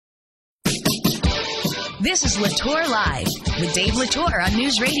This is Latour Live with Dave Latour on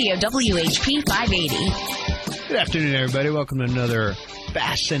News Radio WHP 580. Good afternoon, everybody. Welcome to another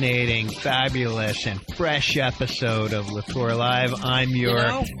fascinating, fabulous, and fresh episode of Latour Live. I'm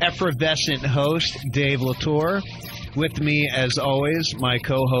your effervescent host, Dave Latour. With me, as always, my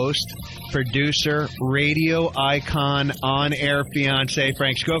co-host, producer, radio icon, on-air fiance,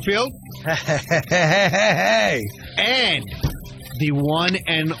 Frank Schofield. Hey! And the one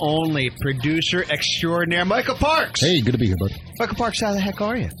and only producer extraordinaire, Michael Parks. Hey, good to be here, bud. Michael Parks, how the heck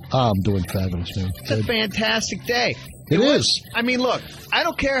are you? I'm doing fabulous, man. It's a fantastic day. It is. I mean, look, I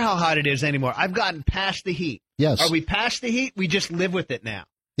don't care how hot it is anymore. I've gotten past the heat. Yes. Are we past the heat? We just live with it now.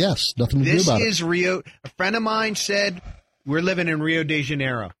 Yes, nothing to do about it. This is Rio. A friend of mine said we're living in Rio de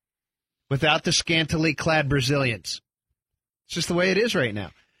Janeiro without the scantily clad Brazilians. It's just the way it is right now.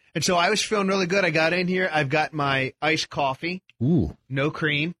 And so I was feeling really good. I got in here. I've got my iced coffee. Ooh. No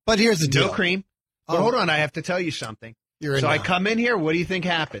cream. But here's the deal. No cream. But hold on. I have to tell you something. So I come in here. What do you think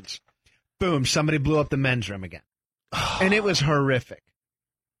happens? Boom. Somebody blew up the men's room again. And it was horrific.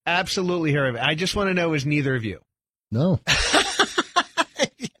 Absolutely horrific. I just want to know, was neither of you? No.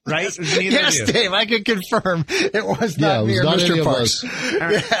 Right? It was neither yes, of you. Dave, I can confirm it was not me or Mr. Parks.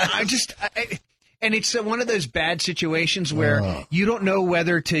 And it's one of those bad situations where you don't know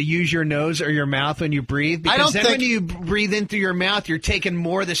whether to use your nose or your mouth when you breathe. Because when you breathe in through your mouth, you're taking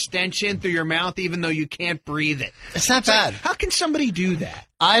more of the stench in through your mouth, even though you can't breathe it. It's not bad. How can somebody do that?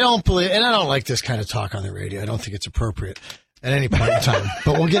 I don't believe, and I don't like this kind of talk on the radio. I don't think it's appropriate at any point in time.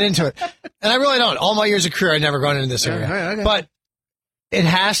 But we'll get into it. And I really don't. All my years of career, I've never gone into this area. Okay. But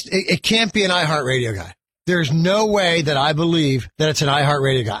it can't be an iHeartRadio guy. There's no way that I believe that it's an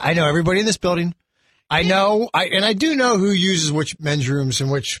iHeartRadio guy. I know everybody in this building. I know, I do know who uses which men's rooms and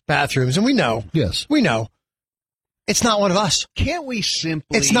which bathrooms, and we know. Yes. We know. It's not one of us. Can't we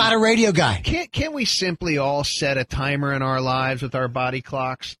simply... It's not a radio guy. Can't we simply all set a timer in our lives with our body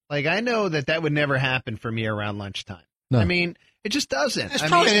clocks? Like, I know that would never happen for me around lunchtime. No. I mean, it just doesn't. It's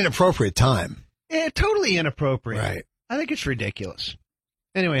probably an inappropriate time. Yeah, totally inappropriate. Right. I think it's ridiculous.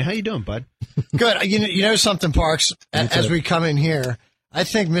 Anyway, how you doing, bud? Good. You know something, Parks? As we come in here, I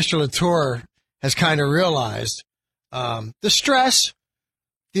think Mr. Latour has kind of realized the stress,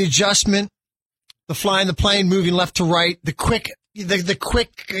 the adjustment, the flying the plane, moving left to right, the quick,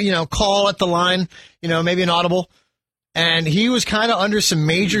 call at the line, maybe an audible. And he was kind of under some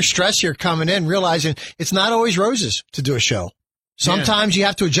major stress here coming in, realizing it's not always roses to do a show. Sometimes you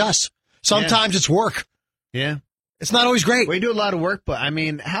have to adjust. Sometimes it's work. Yeah. It's not always great. We do a lot of work, but I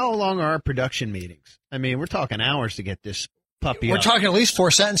mean, how long are our production meetings? I mean, we're talking hours to get this puppy We're up. Talking at least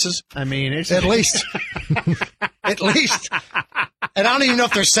 4 sentences. I mean, it's at least. At least. And I don't even know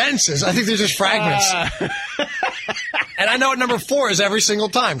if they're sentences. I think they're just fragments. And I know what number 4 is every single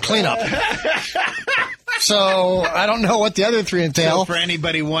time. Cleanup. So I don't know what the other 3 entail. So for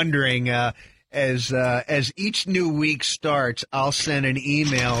anybody wondering, as each new week starts, I'll send an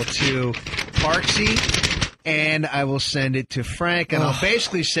email to Parksy, and I will send it to Frank, and I'll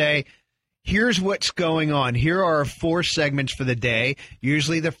basically say, here's what's going on. Here are our 4 segments for the day.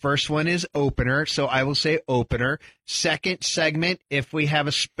 Usually the first one is opener, so I will say opener. Second segment, if we have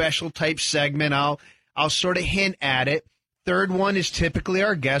a special type segment, I'll sort of hint at it. Third one is typically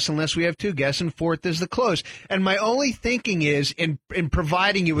our guest, unless we have 2 guests, and fourth is the close. And my only thinking is, in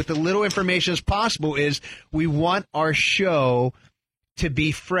providing you with the little information as possible, is we want our show to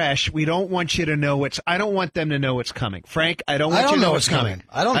be fresh. We don't want you to know I don't want them to know what's coming. Frank, I don't want you to know what's coming.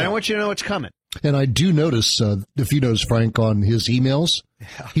 I don't want you to know what's coming. And I do notice, if you notice, Frank, on his emails,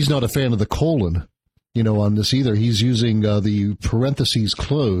 he's not a fan of the colon, on this either. He's using the parentheses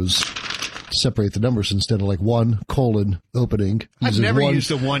close to separate the numbers instead of like 1 colon opening. I've never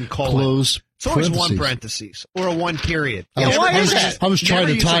used a 1 colon. Close. It's always 1 parentheses or a 1 period. Why is that? I was trying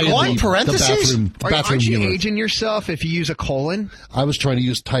to tie in the bathroom Aren't you humor. aging yourself if you use a colon? I was trying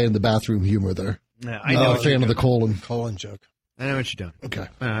to tie in the bathroom humor there. Yeah, I know. I'm a fan of the colon. Colon joke. I know what you're doing. Okay.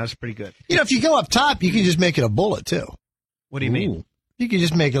 That's pretty good. If you go up top, you can just make it a bullet, too. What do you mean? You can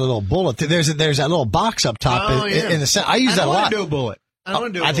just make it a little bullet. There's that little box up top in the center. I use that a lot. I don't want to do a bullet.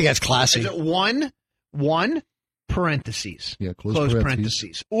 I think that's classy. Is it one parentheses? Yeah, close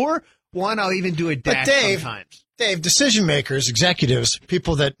parentheses. Or 1, I'll even do a dash sometimes. Dave, decision makers, executives,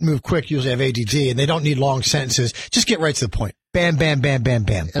 people that move quick usually have ADD, and they don't need long sentences. Just get right to the point. Bam, bam, bam, bam,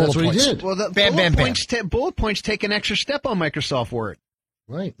 bam. And that's what he did. Well, the bullet points take an extra step on Microsoft Word.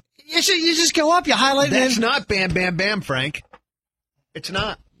 Right. You just go up, you highlight it. That's not bam, bam, bam, Frank. It's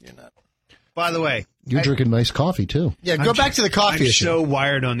not. You're not. By the way, You're drinking nice coffee, too. Yeah, go back to the coffee I'm issue. so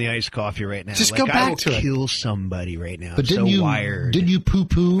wired on the iced coffee right now. Just go back to it. I will kill somebody right now. But I'm so wired. didn't you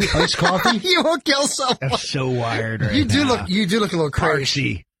poo-poo iced coffee? You will kill someone. I'm so wired right You do now. you do look a little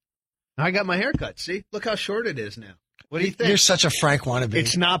crazy. Parksy. I got my hair cut. See? Look how short it is now. What do you think? You're such a Frank wannabe.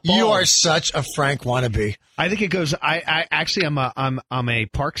 It's not bald. You are such a Frank wannabe. I think it goes. I'm a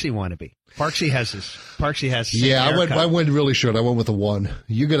Parksy wannabe. Parksy has his. Yeah, haircut. I went really short. I went with a 1.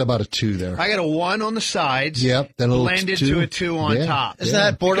 You got about a 2 there. I got a 1 on the sides. Yep, then a little blended 2. to a 2 on top. Isn't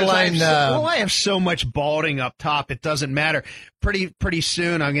that borderline? I have so much balding up top. It doesn't matter. Pretty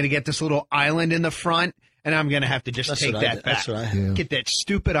soon, I'm going to get this little island in the front, and I'm going to have to just take that back. Get that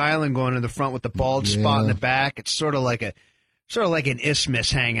stupid island going in the front with the bald spot in the back. It's sort of like an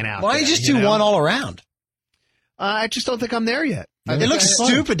isthmus hanging out. Why don't you just do one all around? I just don't think I'm there yet. It looks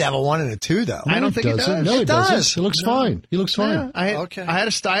stupid to have a 1 and a 2, though. I don't think it does. No, it does. doesn't. It looks fine. He looks fine. I had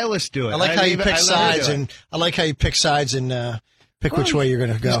a stylist do it. I like how you pick sides, and I like how you pick sides and pick which way you're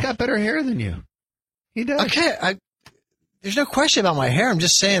going to go. He's got better hair than you. He does. Okay, there's no question about my hair. I'm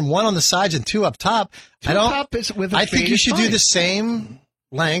just saying 1 on the sides and 2 up top. I think you should do the same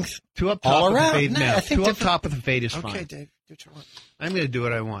length 2 up top all around. With a fade. No, I think 2 up top with a fade is fine. Okay, Dave, do what you want. I'm going to do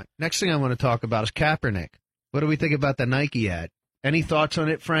what I want. Next thing I want to talk about is Kaepernick. What do we think about the Nike ad? Any thoughts on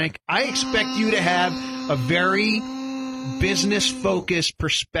it, Frank? I expect you to have a very business-focused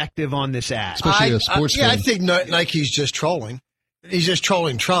perspective on this ad. Especially a sports fan. I think Nike's just trolling. He's just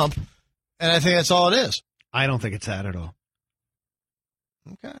trolling Trump, and I think that's all it is. I don't think it's that at all.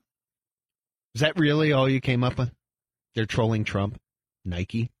 Okay. Is that really all you came up with? They're trolling Trump?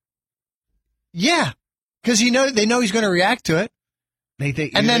 Nike? Yeah, because they know he's going to react to it. They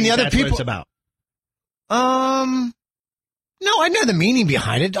think, and then the other that's people. What it's about. No, I know the meaning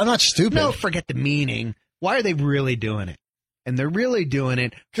behind it. I'm not stupid. No, forget the meaning. Why are they really doing it? And they're really doing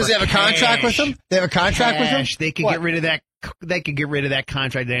it because they have a contract with them. They have a contract with them. They could get rid of that. They could get rid of that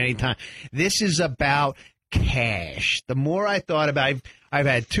contract at any time. This is about cash. The more I thought about it, I've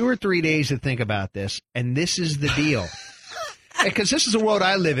had 2 or 3 days to think about this, and this is the deal. Because this is the world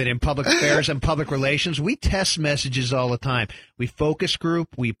I live in public affairs and public relations. We test messages all the time. We focus group,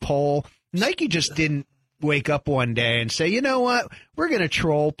 we poll. Nike just didn't wake up one day and say, you know what, we're going to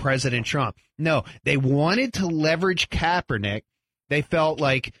troll President Trump. No, they wanted to leverage Kaepernick. They felt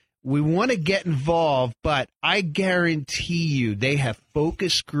like we want to get involved, but I guarantee you they have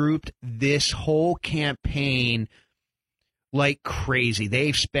focus grouped this whole campaign like crazy.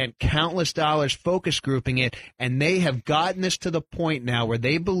 They've spent countless dollars focus grouping it, and they have gotten this to the point now where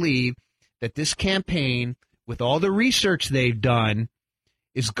they believe that this campaign, with all the research they've done,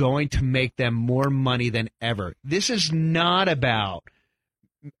 is going to make them more money than ever. This is not about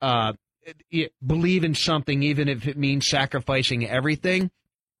believe in something, even if it means sacrificing everything.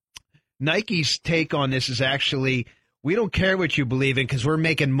 Nike's take on this is actually, we don't care what you believe in because we're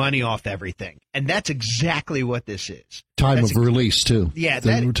making money off everything. And that's exactly what this is. Time of release, too. Yeah.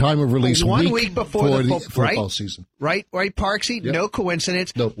 The time of release. 1 week before the football season. Right, Parksy? Yep. No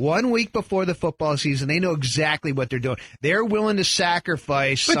coincidence. Nope. 1 week before the football season, they know exactly what they're doing. They're willing to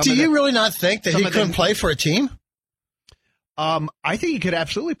sacrifice. But do you really not think that he couldn't play for a team? I think he could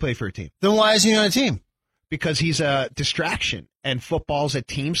absolutely play for a team. Then why is he on a team? Because he's a distraction, and football's a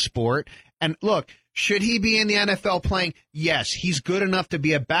team sport. And look, should he be in the NFL playing? Yes, he's good enough to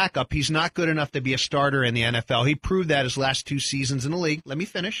be a backup. He's not good enough to be a starter in the NFL. He proved that his last 2 seasons in the league. Let me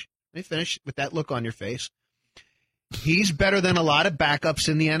finish with that look on your face. He's better than a lot of backups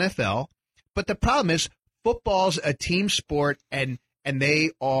in the NFL. But the problem is football's a team sport, and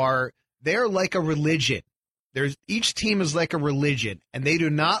they're like a religion. Each team is like a religion, and they do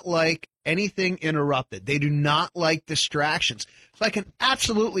not like anything interrupted. They do not like distractions. So I can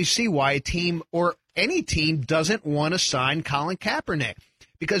absolutely see why a team or any team doesn't want to sign Colin Kaepernick,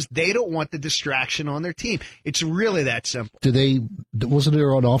 because they don't want the distraction on their team. It's really that simple. Wasn't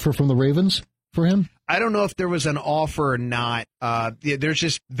there an offer from the Ravens for him? I don't know if there was an offer or not. There's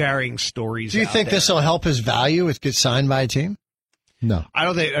just varying stories. Do you think this will help his value if it gets signed by a team? No.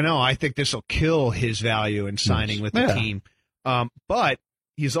 I think this will kill his value in signing with the team. But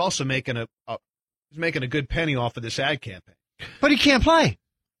he's also making a good penny off of this ad campaign. But he can't play.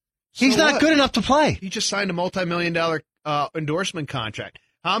 He's not good enough to play. He just signed a multi-million-dollar endorsement contract.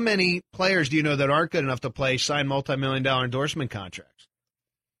 How many players do you know that aren't good enough to play sign multi-million-dollar endorsement contracts?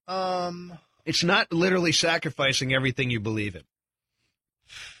 It's not literally sacrificing everything you believe in.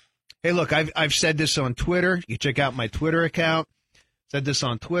 Hey, look, I've said this on Twitter. You check out my Twitter account. Said this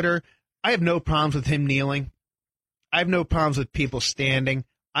on Twitter. I have no problems with him kneeling. I have no problems with people standing.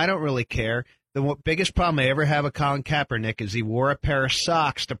 I don't really care. The biggest problem I ever have with Colin Kaepernick is he wore a pair of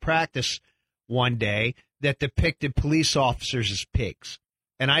socks to practice one day that depicted police officers as pigs.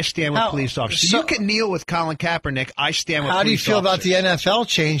 And I stand with police officers. So you can kneel with Colin Kaepernick. I stand with police officers. How do you feel about the NFL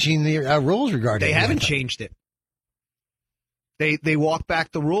changing the rules regarding They haven't changed it. They walk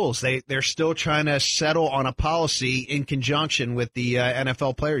back the rules. They're still trying to settle on a policy in conjunction with the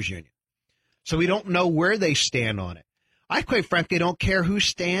NFL Players Union. So we don't know where they stand on it. I quite frankly don't care who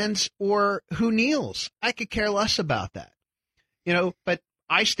stands or who kneels. I could care less about that. But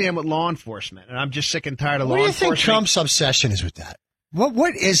I stand with law enforcement, and I'm just sick and tired of law enforcement. What do you think Trump's obsession is with that?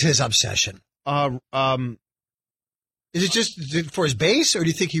 What is his obsession? Is it just for his base, or do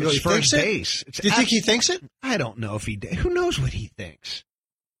you think he really thinks it? Base. Do you think he thinks it? I don't know if he did. Who knows what he thinks?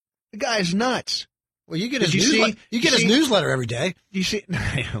 The guy's nuts. Well, you get his newsletter every day. You see,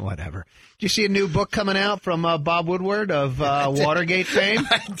 whatever. Did you see a new book coming out from Bob Woodward of Watergate fame?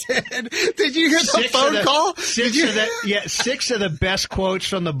 I did. Did you hear the phone call? Six of the best quotes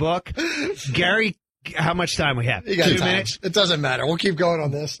from the book. Gary, how much time we have? 2 minutes. It doesn't matter. We'll keep going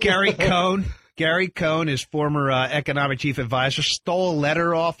on this. Gary Cohn, his former economic chief advisor, stole a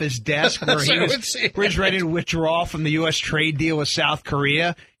letter off his desk where he was ready to withdraw from the U.S. trade deal with South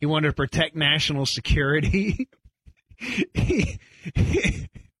Korea. He wanted to protect national security.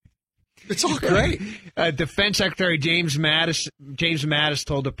 It's all great. Defense Secretary James Mattis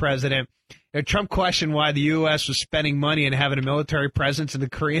told the president, Trump questioned why the U.S. was spending money and having a military presence in the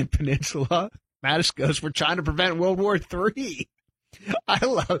Korean Peninsula. Mattis goes, we're trying to prevent World War III. I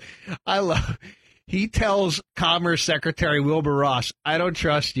love. He tells Commerce Secretary Wilbur Ross, I don't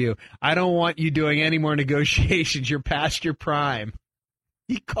trust you. I don't want you doing any more negotiations. You're past your prime.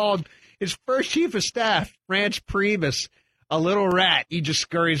 He called his first chief of staff, Rance Priebus, a little rat. He just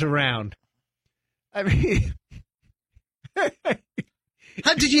scurries around. I mean,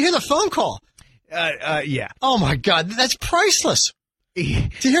 did you hear the phone call? Yeah. Oh my God, that's priceless. To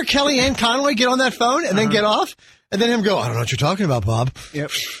hear Kellyanne Conway get on that phone and then get off, and then him go, I don't know what you're talking about, Bob.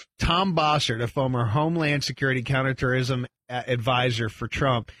 Yep. Tom Bossert, a former Homeland Security counterterrorism advisor for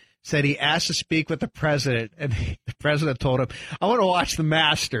Trump, said he asked to speak with the president, and the president told him, I want to watch the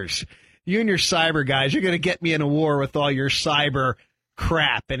Masters. You and your cyber guys, you're going to get me in a war with all your cyber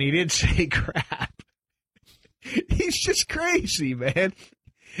crap. And he didn't say crap. He's just crazy, man.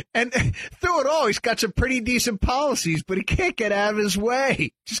 And through it all, he's got some pretty decent policies, but he can't get out of his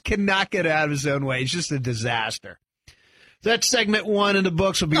way. Just cannot get out of his own way. He's just a disaster. That's segment one in the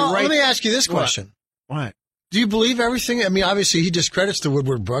books. Will be right. Let me ask you this question. What? Do you believe everything? I mean, obviously, he discredits the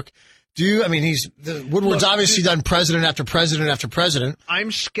Woodward book. Woodward's obviously done president after president after president. I'm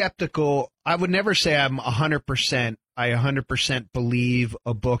skeptical. I would never say I'm 100%. I 100% believe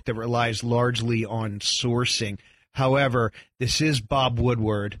a book that relies largely on sourcing. However, this is Bob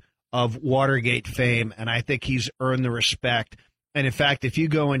Woodward of Watergate fame, and I think he's earned the respect. And in fact, if you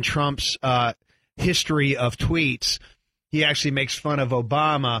go in Trump's history of tweets, he actually makes fun of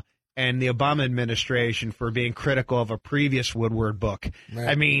Obama and the Obama administration for being critical of a previous Woodward book. Right.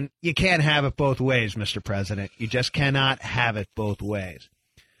 I mean, you can't have it both ways, Mr. President. You just cannot have it both ways.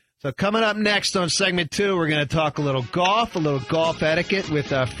 So coming up next on segment two, we're going to talk a little golf etiquette with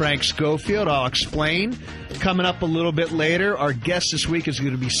Frank Schofield. I'll explain. Coming up a little bit later, our guest this week is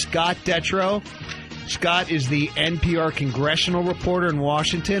going to be Scott Detrow. Scott is the NPR congressional reporter in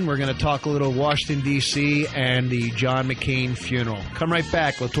Washington. We're going to talk a little Washington, D.C. and the John McCain funeral. Come right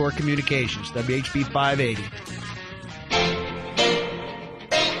back. Latour Communications, WHP 580.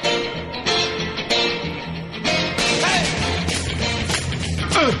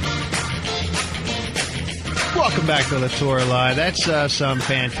 Welcome back to Latour Live. That's some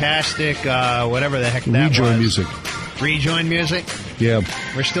fantastic, whatever the heck that Rejoin was. music. Rejoin music? Yeah.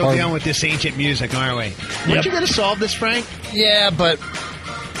 We're still dealing with this ancient music, aren't we? Weren't you going to solve this, Frank? Yeah, but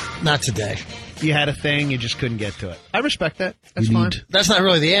not today. You had a thing, you just couldn't get to it. I respect that. That's fine. That's not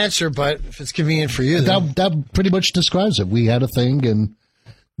really the answer, but if it's convenient for you, then. That pretty much describes it. We had a thing and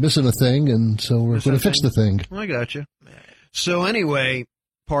missing a thing, and so we're going to fix the thing. I got you. So anyway,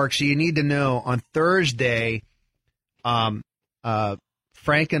 Parks, you need to know on Thursday, Frank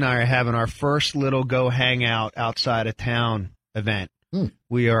and I are having our first little go hang out outside of town event.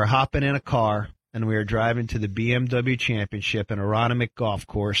 We are hopping in a car and we are driving to the BMW Championship in Aronimink Golf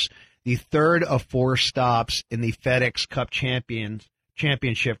Course, the third of 4 stops in the FedEx Cup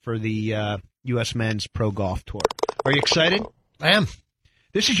Championship for the U.S. Men's Pro Golf Tour. Are you excited? I am.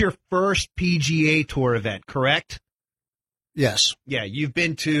 This is your first PGA Tour event, correct? Yes. Yeah, you've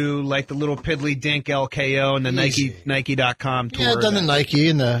been to like the little piddly dink LKO and the Nike.com tour. Yeah, I've done the Nike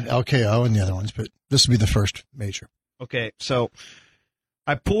and the LKO and the other ones, but this will be the first major. Okay, so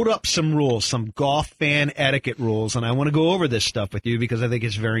I pulled up some rules, some golf fan etiquette rules, and I want to go over this stuff with you because I think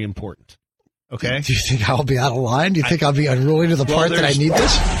it's very important. Okay? Do you think I'll be out of line? Do you think I'll be unruly to the part that I need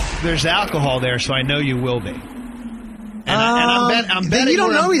this? There's alcohol there, so I know you will be. And I'm betting you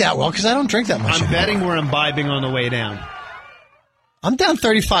don't know me that well because I don't drink that much. I'm betting we're imbibing on the way down. I'm down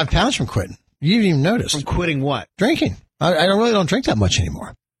 35 pounds from quitting. You didn't even notice. From quitting what? Drinking. I don't drink that much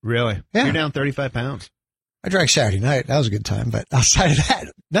anymore. Really? Yeah. You're down 35 pounds. I drank Saturday night. That was a good time. But outside of that,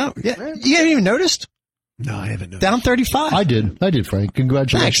 no. Yeah. You haven't even noticed? No, I haven't noticed. Down 35. I did, Frank.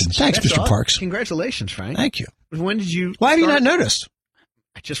 Congratulations. Thanks, That's Mr. awesome. Parks. Congratulations, Frank. Thank you. When did you Why have you start? not noticed?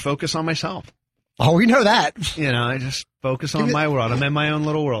 I just focus on myself. Oh, we know that. You know, I just focus on my world. I'm in my own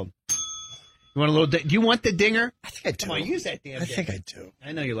little world. You want a little? Do you want the dinger? I think I do. Come on, use that damn. I think I do.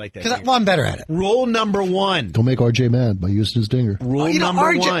 I know you like that. Because dinger. I'm better at it. Rule number 1. Don't make RJ mad by using his dinger. Rule you know, number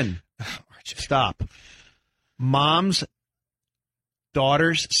RJ 1. Stop. Moms,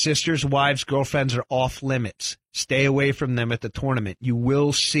 daughters, sisters, wives, girlfriends are off limits. Stay away from them at the tournament. You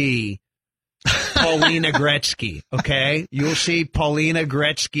will see Paulina Gretzky, okay? You'll see Paulina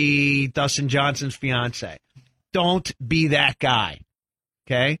Gretzky, Dustin Johnson's fiance. Don't be that guy,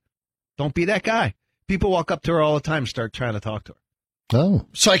 okay? Don't be that guy. People walk up to her all the time and start trying to talk to her. Oh.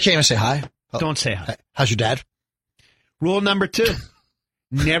 So I came and say hi. Oh, Don't say hi. how's your dad? Rule number 2.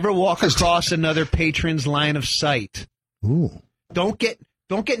 Never walk across another patron's line of sight. Ooh. Don't get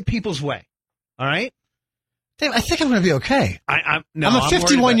in people's way. All right? Dave, I think I'm going to be okay. I'm a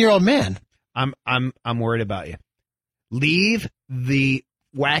 51-year-old man. I'm worried about you. Leave the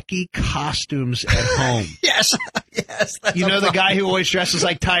wacky costumes at home. Yes. Yes. You know the guy who always dresses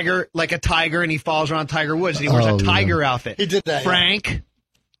like a tiger, and he follows around Tiger Woods, and he wears a tiger outfit. He did that. Frank,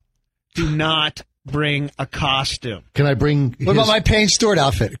 do not bring a costume. Can I bring What about my Payne Stewart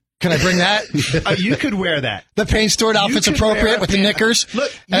outfit? Can I bring that? You could wear that. The Payne Stewart outfit's You could wear appropriate with the knickers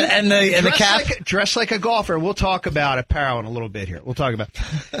and the cap. Dress like a golfer. We'll talk about apparel in a little bit here. We'll talk about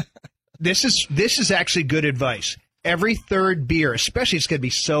this is actually good advice. Every third beer, especially it's going to be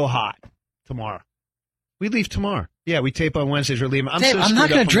so hot tomorrow. We leave tomorrow. Yeah, we tape on Wednesdays. We're leaving. Dave, I'm not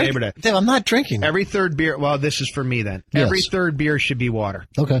going to drink. Dave, I'm not drinking. Every third beer. Well, this is for me then. Yes. Every third beer should be water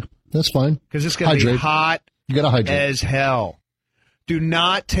Okay, that's fine. because it's going to be hot You got to hydrate. as hell. Do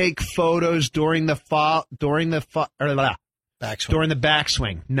not take photos during the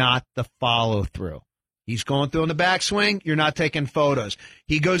backswing, not the follow through. He's going through in the backswing. You're not taking photos.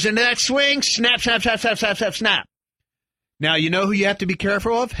 He goes into that swing. Snap, snap, snap, snap, snap, snap, snap. Now, you know who you have to be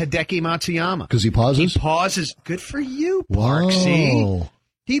careful of? Hideki Matsuyama. Because he pauses? He pauses. Good for you, Parksy. Wow.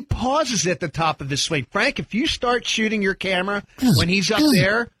 He pauses at the top of his swing. Frank, if you start shooting your camera when he's up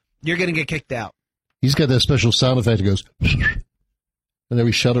there, you're going to get kicked out. He's got that special sound effect that goes, and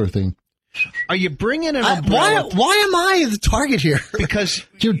every shutter thing. Are you bringing an umbrella? Why am I the target here? Because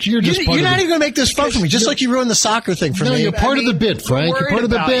You're just part You're of not the, even going to make this fun for me, just like you ruined the soccer thing for No, me. you're part of the bit, Frank. You're part of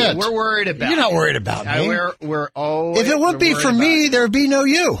the bit. We're worried about You're not worried about me. We're always. If it wouldn't be for me, there would be no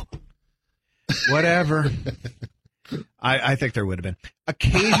you. Whatever. I think there would have been.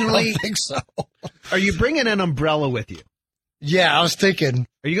 Occasionally, I think so. are you bringing an umbrella with you? Yeah, I was thinking.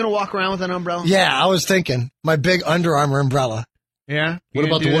 Are you going to walk around with an umbrella? Yeah, I was thinking. My big Under Armour umbrella. Yeah. What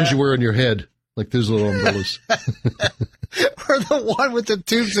about the ones you wear on your head? Like those little umbrellas. Or the one with the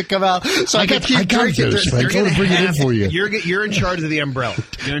tubes that come out so I can keep drinking. those, Frank. I'm going to bring it in for you. You're in charge of the umbrella.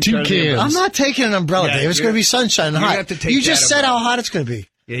 You're in Two charge of the cans. umbrella. I'm not taking an umbrella, Yeah, Dave. It's going to be sunshine and you're hot. gonna have to take You just that said how umbrella. hot it's going to be.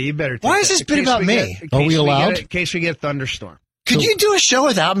 Yeah, you better take Why is that. this In bit case about we me? get- in Are case we get allowed? in case we get a thunderstorm. Could you do a show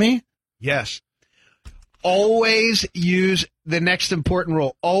without me? Yes. Always use the next important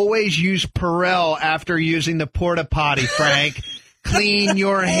rule. Always use Perel after using the porta potty, Frank. Clean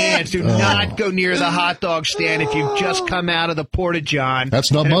your hands. Do not go near the hot dog stand if you've just come out of the porta john.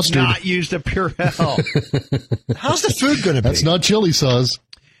 That's not and have mustard. Not use the Purell. How's the food going to be? That's not chili sauce.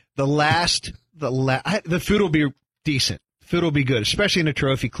 The food will be decent. Food will be good, especially in a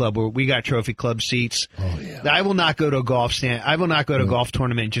trophy club where we got trophy club seats. Oh, yeah. I will not go to a golf stand. I will not go to a golf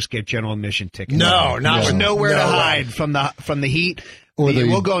tournament and just get general admission tickets. No, not There's with- nowhere no to way. hide from the heat. Or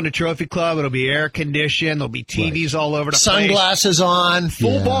We'll go into trophy club. It'll be air conditioned. There'll be TVs all over the place. Sunglasses on.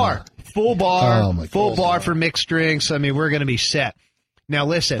 Full bar Oh, my full God. bar for mixed drinks. I mean, we're going to be set. Now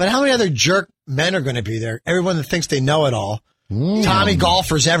listen. But how many other jerk men are going to be there? Everyone that thinks they know it all. Tommy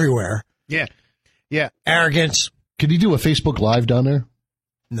golfers everywhere. yeah. Arrogance. Can you do a Facebook Live down there?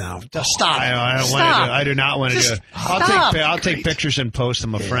 No, just stop. I don't Stop. want to do. I do not want to do Just it. stop. I'll take pictures and post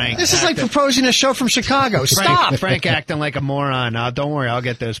them of Frank. This is like proposing a show from Chicago. Stop. Frank acting like a moron. Don't worry, I'll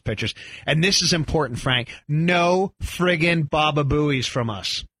get those pictures. And this is important, Frank. No friggin' Baba Booies from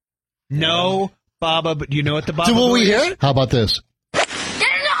us. No Baba. Do you know what the Baba Do Booey we is? hear it? How about this?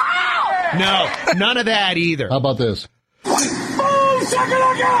 No, none of that either. How about this?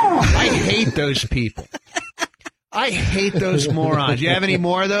 I hate those people. I hate those morons. You have any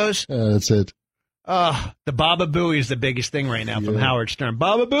more of those? That's it. The Baba Booey is the biggest thing right now from Howard Stern.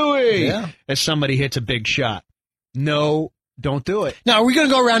 Baba Booey! Yeah. As somebody hits a big shot. No, don't do it. Now, are we going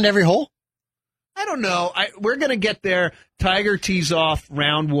to go around every hole? I don't know. We're going to get there. Tiger tees off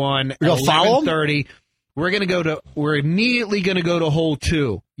round 1 at We're gonna follow him? 11:30. We're immediately going to go to hole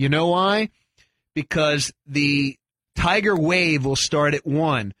 2. You know why? Because the Tiger wave will start at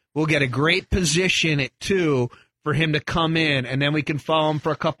 1. We'll get a great position at 2 for him to come in, and then we can follow him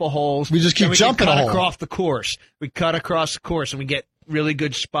for a couple holes. We just keep jumping a hole. Across the course. We cut across the course, and we get really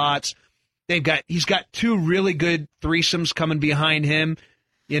good spots. He's got 2 really good threesomes coming behind him.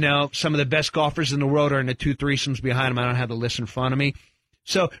 You know, some of the best golfers in the world are in the 2 threesomes behind him. I don't have the list in front of me.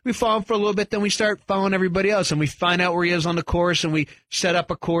 So we follow him for a little bit, then we start following everybody else, and we find out where he is on the course, and we set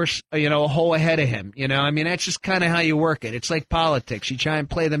up a course, a hole ahead of him. You know, I mean, that's just kind of how you work it. It's like politics. You try and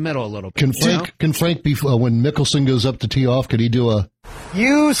play the middle a little bit. Can Frank be, when Mickelson goes up to tee off, could he do a...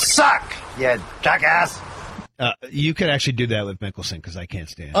 You suck, you jackass. You could actually do that with Mickelson, because I can't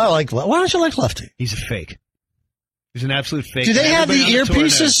stand it. Why don't you like Lefty? He's a fake. He's an absolute fake. Do they have the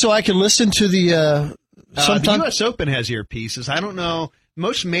earpieces so I can listen to the... The U.S. Open has earpieces. I don't know.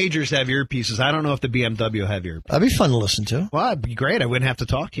 Most majors have earpieces. I don't know if the BMW have earpieces. That'd be fun to listen to. Well, that'd be great. I wouldn't have to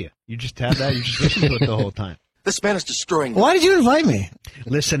talk to you. You just have that. You just listen to it the whole time. This man is destroying me. Why did you invite me?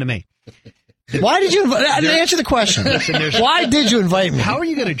 Listen to me. Why did you invite me? Answer the question. Why did you invite me? How are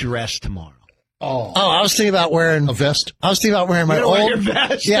you going to dress tomorrow? Oh, I was thinking about wearing a vest. I was thinking about wearing my old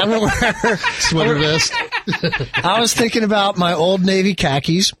vest. Yeah, I'm gonna wear sweater vest. I was thinking about my old Navy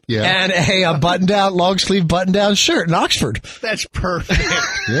khakis and a button-down, long-sleeve button-down shirt in Oxford. That's perfect.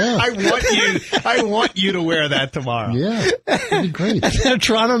 Yeah, I want you to wear that tomorrow. Yeah, that'd be great. And then a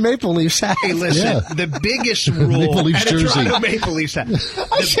Toronto Maple Leafs hat. Hey, listen, the biggest rule. Maple Leafs jersey. Toronto Maple Leafs hat.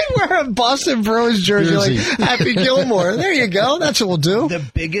 I should wear a Boston Bruins jersey like Happy Gilmore. There you go. That's what we'll do. The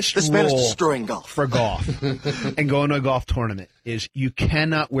biggest this rule. Man is destroying golf. For golf and going to a golf tournament is you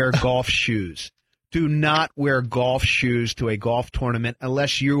cannot wear golf shoes. Do not wear golf shoes to a golf tournament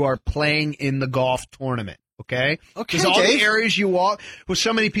unless you are playing in the golf tournament. Okay? Because all the areas you walk,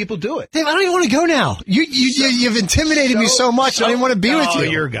 so many people do it. Dave, I don't even want to go now. You've intimidated me so much. I didn't want to be with you. Oh,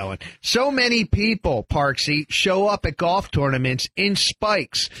 you're going. So many people, Parksy, show up at golf tournaments in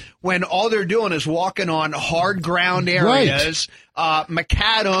spikes when all they're doing is walking on hard ground areas.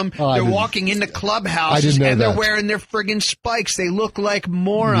 Macadam, they're walking into clubhouses and they're wearing their friggin' spikes. They look like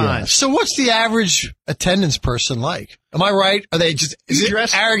morons. Yeah. So what's the average attendance person like? Am I right? Are they just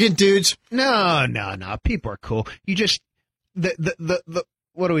arrogant dudes? No. People are cool. You just the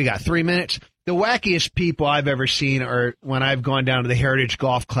what do we got? 3 minutes? The wackiest people I've ever seen are when I've gone down to the Heritage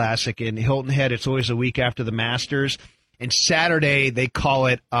Golf Classic in Hilton Head. It's always a week after the Masters. And Saturday, they call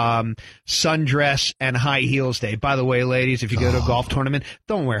it sundress and high heels day. By the way, ladies, if you go to a golf tournament,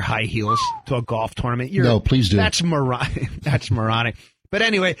 don't wear high heels to a golf tournament. No, please do. That's moronic. That's moronic. But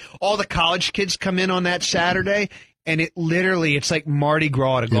anyway, all the college kids come in on that Saturday, and it's like Mardi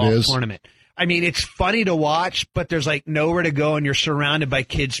Gras at a golf tournament. I mean, it's funny to watch, but there's like nowhere to go, and you're surrounded by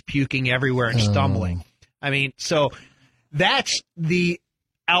kids puking everywhere and stumbling. I mean, so that's the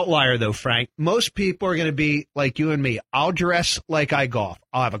outlier, though, Frank. Most people are going to be like you and me. I'll dress like I golf.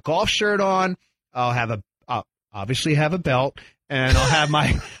 I'll have a golf shirt on. I'll obviously have a belt, and I'll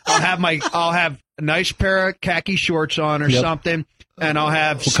have a nice pair of khaki shorts on or something, and I'll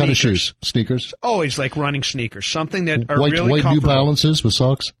have what kind of shoes? Sneakers? Always like running sneakers, something that are white really New comfortable. Balances with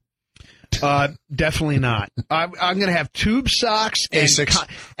socks? Definitely not. I'm going to have tube socks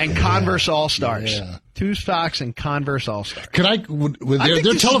and Converse All-Stars. Yeah. Tube socks and Converse All-Stars. They're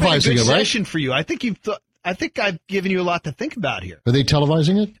televising it, right? Session for you. I think I've given you a lot to think about here. Are they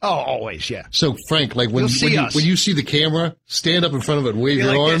televising it? Oh, always, yeah. So, Frank, like when you see the camera, stand up in front of it and wave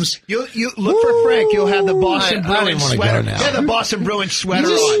your arms. You look for Frank. You'll have the Boston Bruins sweater. Yeah, the Boston Bruins sweater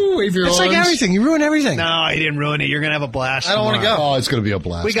on. Wave your arms. It's like everything. You ruin everything. No, he didn't ruin it. You're going to have a blast. I don't want to go. Oh, it's going to be a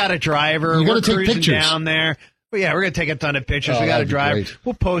blast. We got a driver. You got to We're take pictures down there. Well, yeah, we're going to take a ton of pictures. We got a drive. Great.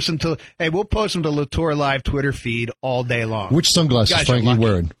 We'll post them to Latour Live Twitter feed all day long. Which sunglasses, Frank, are you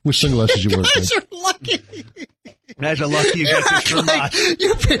wearing? Which sunglasses you wearing? You guys are lucky. You guys are lucky you get this from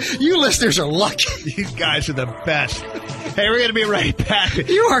us. You listeners are lucky. These guys are the best. Hey, we're going to be right back.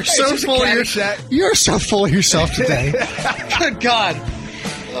 You are so full of yourself. You're so full of yourself today. Good God.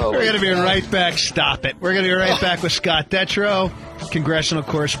 We're going to be right back. Stop it. We're going to be right back with Scott Detrow, congressional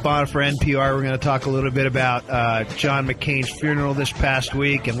correspondent for NPR. We're going to talk a little bit about John McCain's funeral this past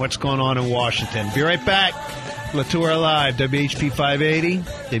week and what's going on in Washington. Be right back. Latour Live, WHP 580,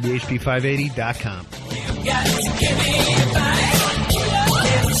 WHP580.com. You got to give me a fight.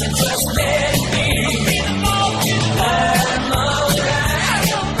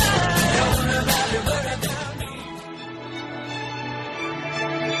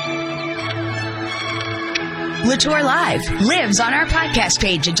 Latour Live lives on our podcast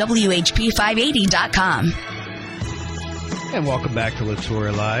page at WHP580.com. And welcome back to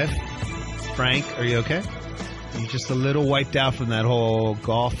Latour Live. Frank, are you okay? You just a little wiped out from that whole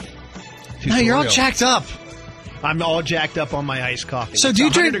golf tutorial. No, you're all jacked up. I'm all jacked up on my iced coffee. So it's do you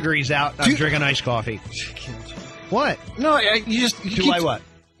 100 drink? degrees out. I'm drinking iced coffee. What? No, you just Do I what?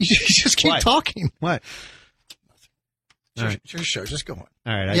 You just keep What? talking. What? It's All right. your show. Just go on.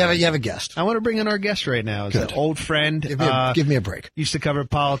 All right. You have a guest. I want to bring in our guest right now. He's Good. an old friend. Give me a break. Used to cover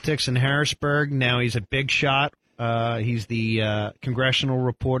politics in Harrisburg. Now he's a big shot. He's the congressional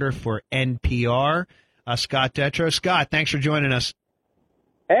reporter for NPR. Scott Detrow. Scott, thanks for joining us.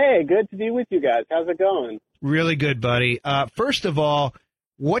 Hey, good to be with you guys. How's it going? Really good, buddy. First of all,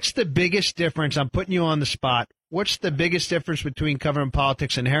 what's the biggest difference? I'm putting you on the spot. What's the biggest difference between covering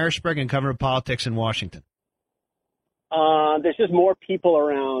politics in Harrisburg and covering politics in Washington? There's just more people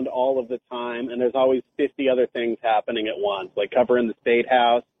around all of the time, and there's always 50 other things happening at once, like covering the State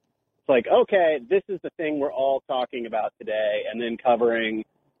House. It's like, okay, this is the thing we're all talking about today, and then covering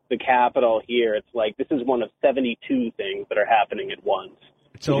the Capitol here, it's like this is one of 72 things that are happening at once.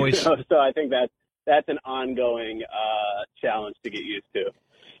 It's always So I think that's an ongoing challenge to get used to.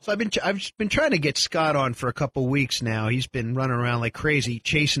 So I've been trying to get Scott on for a couple weeks now. He's been running around like crazy,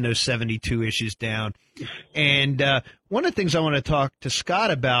 chasing those 72 issues down. And one of the things I want to talk to Scott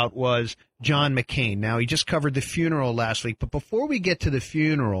about was John McCain. Now, he just covered the funeral last week, but before we get to the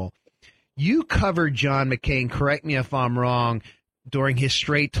funeral, you covered John McCain, correct me if I'm wrong, during his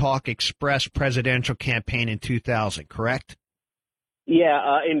Straight Talk Express presidential campaign in 2000, correct?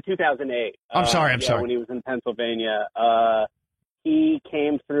 Yeah, in 2008. I'm sorry. When he was in Pennsylvania. He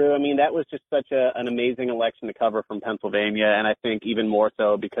came through. I mean, that was just such an amazing election to cover from Pennsylvania, and I think even more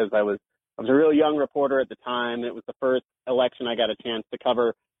so because I was a real young reporter at the time. It was the first election I got a chance to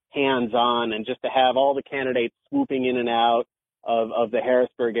cover hands-on, and just to have all the candidates swooping in and out of the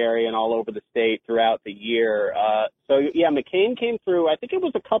Harrisburg area and all over the state throughout the year. McCain came through. I think it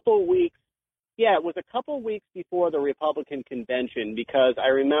was a couple weeks. Yeah, it was a couple weeks before the Republican convention, because I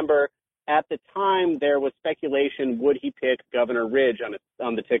remember at the time there was speculation, would he pick Governor Ridge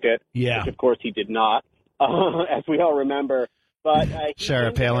on the ticket? Yeah. Which, of course, he did not, as we all remember. But he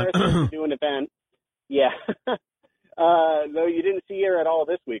Sarah came to Palin Harrisburg to do an event. Yeah. Though you didn't see her at all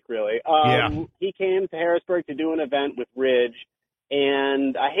this week, really. He came to Harrisburg to do an event with Ridge,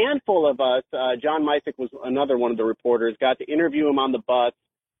 and a handful of us, John Mysick was another one of the reporters, got to interview him on the bus.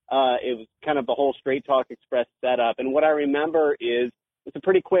 It was kind of the whole Straight Talk Express setup. And what I remember is it's a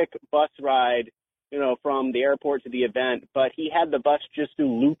pretty quick bus ride, from the airport to the event, but he had the bus just do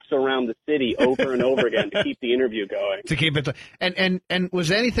loops around the city over and over again to keep the interview going. To keep it, and was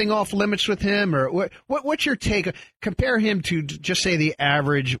anything off limits with him, or what's your take? Compare him to just say the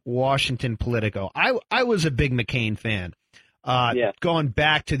average Washington Politico. I was a big McCain fan, going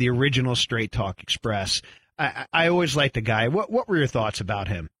back to the original Straight Talk Express. I always liked the guy. What were your thoughts about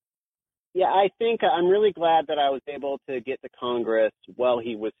him? Yeah, I think I'm really glad that I was able to get to Congress while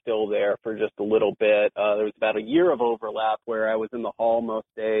he was still there for just a little bit. There was about a year of overlap where I was in the hall most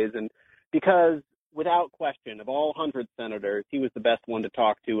days, and because without question, of all 100 senators, he was the best one to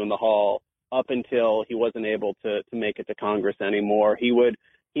talk to in the hall up until he wasn't able to make it to Congress anymore. He would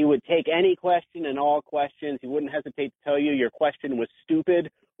take any question and all questions. He wouldn't hesitate to tell you your question was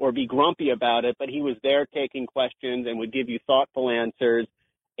stupid or be grumpy about it, but he was there taking questions and would give you thoughtful answers.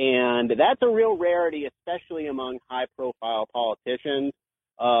 And that's a real rarity, especially among high-profile politicians.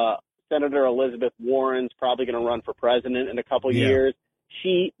 Senator Elizabeth Warren's probably going to run for president in a couple years.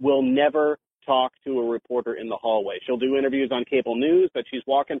 She will never talk to a reporter in the hallway. She'll do interviews on cable news, but she's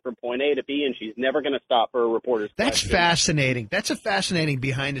walking from point A to B, and she's never going to stop for a reporter's That's question. fascinating. That's a fascinating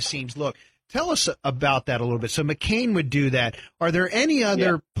behind-the-scenes look. Tell us about that a little bit. So McCain would do that. Are there any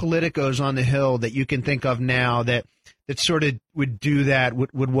other politicos on the Hill that you can think of now that sort of would do that,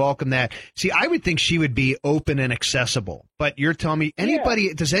 would welcome that? See, I would think she would be open and accessible. But you're telling me,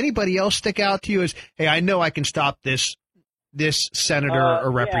 does anybody else stick out to you as, hey, I know I can stop this senator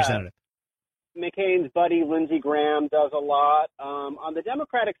or representative? McCain's buddy, Lindsey Graham, does a lot. On the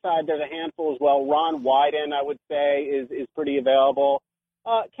Democratic side, there's a handful as well. Ron Wyden, I would say, is pretty available.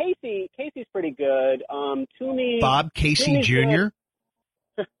 Casey's pretty good. Toomey. Bob Casey Jr.?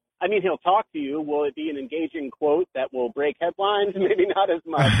 I mean, he'll talk to you. Will it be an engaging quote that will break headlines? Maybe not as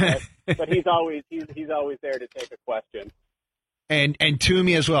much, but he's always there to take a question. And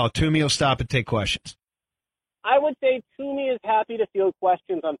Toomey as well. Toomey will stop and take questions. I would say Toomey is happy to field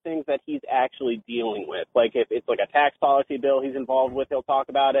questions on things that he's actually dealing with. Like if it's like a tax policy bill he's involved with, he'll talk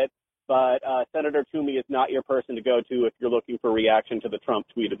about it. But Senator Toomey is not your person to go to if you're looking for reaction to the Trump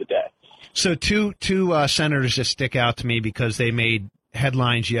tweet of the day. So two senators that stick out to me because they made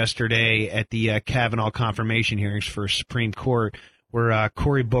headlines yesterday at the Kavanaugh confirmation hearings for Supreme Court were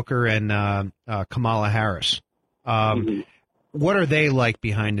Cory Booker and Kamala Harris. What are they like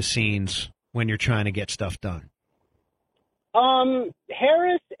behind the scenes when you're trying to get stuff done?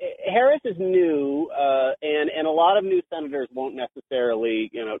 Harris is new, and a lot of new senators won't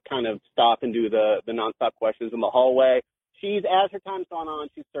necessarily, kind of stop and do the nonstop questions in the hallway. As her time's gone on,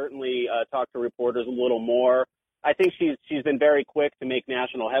 she's certainly talked to reporters a little more. I think she's been very quick to make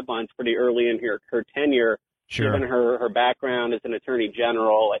national headlines pretty early in her tenure. Sure. Given her background as an attorney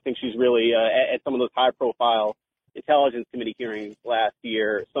general, I think she's really at some of those high-profile Intelligence Committee hearings last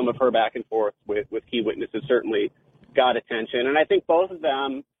year. Some of her back and forth with key witnesses certainly got attention, and I think both of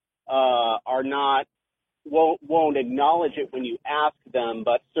them won't acknowledge it when you ask them,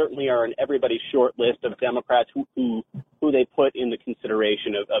 but certainly are in everybody's short list of Democrats who they put in the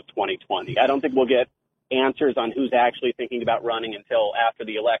consideration of 2020. I don't think we'll get answers on who's actually thinking about running until after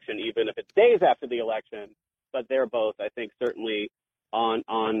the election, even if it's days after the election. But they're both, I think, certainly on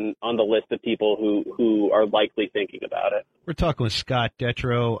the list of people who are likely thinking about it. We're talking with Scott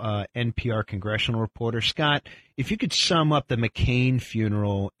Detrow, NPR congressional reporter. Scott, if you could sum up the McCain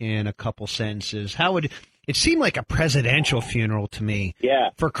funeral in a couple sentences, how would it seemed like a presidential funeral to me?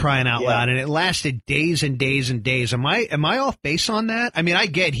 Yeah. For crying out loud, and it lasted days and days and days. Am I off base on that? I mean, I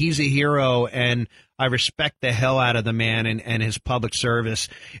get he's a hero, and I respect the hell out of the man and his public service.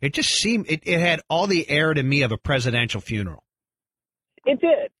 It just seemed it had all the air to me of a presidential funeral. It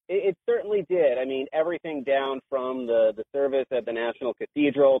did. It certainly did. I mean, everything down from the service at the National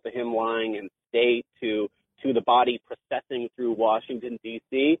Cathedral to him lying in state to the body processing through Washington,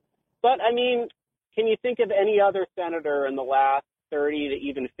 D.C. But, I mean, can you think of any other senator in the last 30 to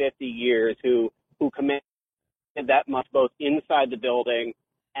even 50 years who commanded that much both inside the building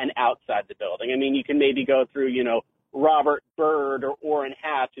and outside the building? I mean, you can maybe go through, Robert Byrd or Orrin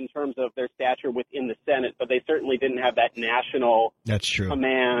Hatch in terms of their stature within the Senate, but they certainly didn't have that national That's true.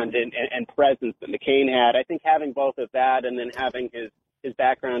 command and presence that McCain had. I think having both of that and then having his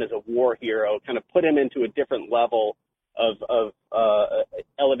background as a war hero kind of put him into a different level of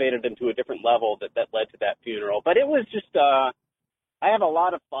elevated him to a different level that led to that funeral. But it was just I have a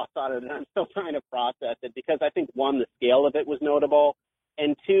lot of thoughts on it, and I'm still trying to process it because I think, one, the scale of it was notable,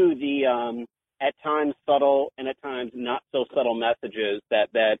 and two, the at times subtle and at times not so subtle messages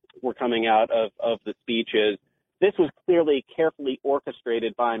that were coming out of the speeches. This was clearly carefully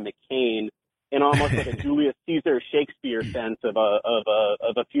orchestrated by McCain in almost like a Julius Caesar Shakespeare sense of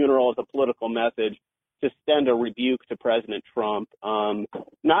a funeral as a political message to send a rebuke to President Trump,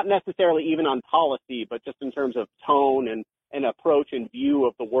 not necessarily even on policy, but just in terms of tone and approach and view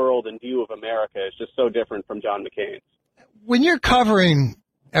of the world and view of America. It's just so different from John McCain's. When you're covering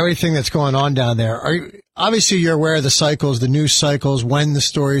everything that's going on down there, obviously you're aware of the cycles, the news cycles, when the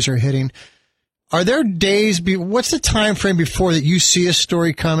stories are hitting. Are there days, what's the time frame before that you see a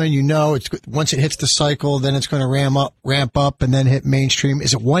story coming? It's once it hits the cycle, then it's going to ramp up and then hit mainstream.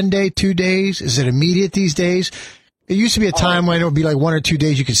 Is it 1 day, 2 days? Is it immediate these days? It used to be a time when it would be like 1 or 2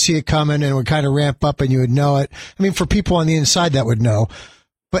 days you could see it coming and it would kind of ramp up and you would know it. I mean, for people on the inside that would know.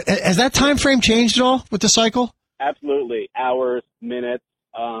 But has that time frame changed at all with the cycle? Absolutely. Hours, minutes.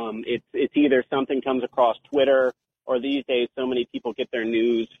 It's either something comes across Twitter, or these days so many people get their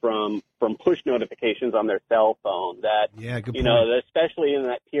news from push notifications on their cell phone that, good point. Especially in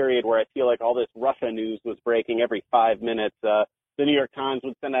that period where I feel like all this Russia news was breaking every 5 minutes, the New York Times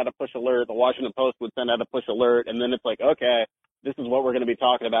would send out a push alert, the Washington Post would send out a push alert, and then it's like, okay, this is what we're going to be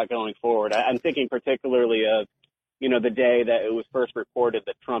talking about going forward. I'm thinking particularly of, the day that it was first reported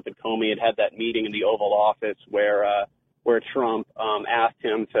that Trump and Comey had that meeting in the Oval Office where Trump asked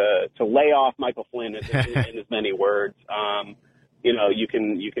him to lay off Michael Flynn in as many words. You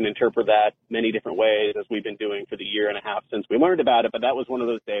can interpret that many different ways, as we've been doing for the year and a half since we learned about it. But that was one of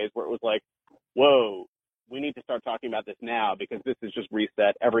those days where it was like, whoa, we need to start talking about this now because this has just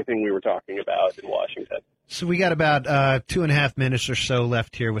reset everything we were talking about in Washington. So we got about 2.5 minutes or so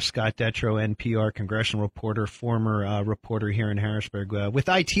left here with Scott Detrow, NPR congressional reporter, former reporter here in Harrisburg with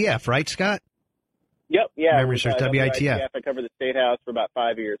ITF, right, Scott? Yep, yeah. Memory serves, WITF. I covered the State House for about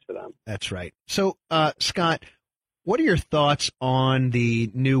 5 years for them. That's right. So, Scott, what are your thoughts on the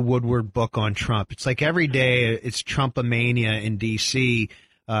new Woodward book on Trump? It's like every day it's Trumpomania in D.C.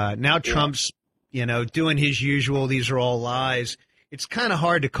 Now Trump's, doing his usual, these are all lies. It's kind of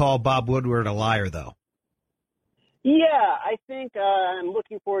hard to call Bob Woodward a liar, though. Yeah, I think I'm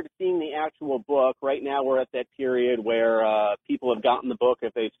looking forward to seeing the actual book. Right now we're at that period where people have gotten the book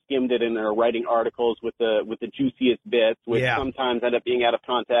if they've skimmed it and they're writing articles with the juiciest bits, which sometimes end up being out of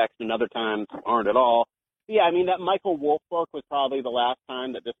context and other times aren't at all. Yeah, I mean, that Michael Wolff book was probably the last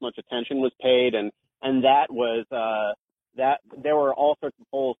time that this much attention was paid, and that was that there were all sorts of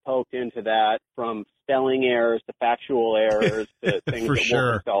holes poked into that, from spelling errors to factual errors to things For that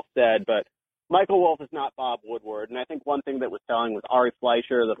sure. Wolff himself said, but Michael Wolff is not Bob Woodward. And I think one thing that was telling was Ari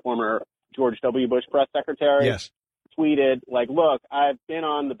Fleischer, the former George W. Bush press secretary, tweeted, like, look, I've been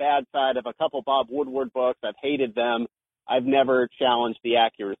on the bad side of a couple Bob Woodward books. I've hated them. I've never challenged the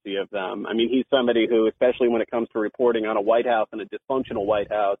accuracy of them. I mean, he's somebody who, especially when it comes to reporting on a White House and a dysfunctional White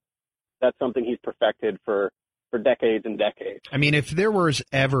House, that's something he's perfected for decades and decades. I mean, if there was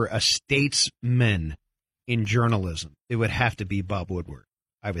ever a statesman in journalism, it would have to be Bob Woodward,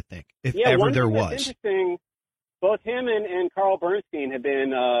 I would think, if ever there was. Interesting. Both him and Carl Bernstein have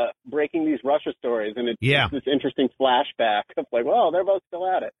been breaking these Russia stories, and it's this interesting flashback of like, well, they're both still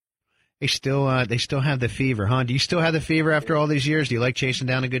at it. They still have the fever, huh? Do you still have the fever after all these years? Do you like chasing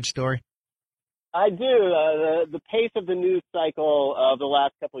down a good story? I do. The pace of the news cycle of the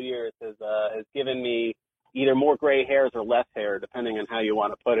last couple of years has given me either more gray hairs or less hair, depending on how you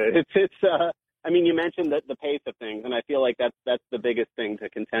want to put it. I mean, you mentioned the pace of things, and I feel like that's the biggest thing to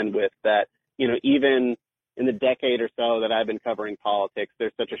contend with. That, you know, even in the decade or so that I've been covering politics,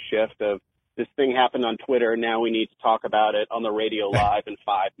 there's such a shift of this thing happened on Twitter, now we need to talk about it on the radio live in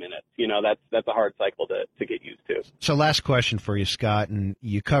 5 minutes. You know, that's a hard cycle to get used to. So last question for you, Scott, and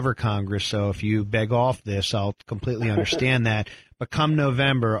you cover Congress, so if you beg off this, I'll completely understand that. But come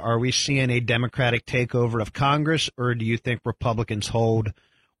November, are we seeing a Democratic takeover of Congress, or do you think Republicans hold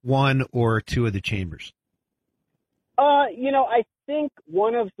one or two of the chambers? You know, I think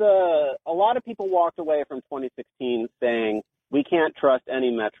a lot of people walked away from 2016 saying, we can't trust any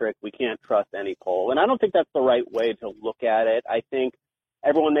metric, we can't trust any poll. And I don't think that's the right way to look at it. I think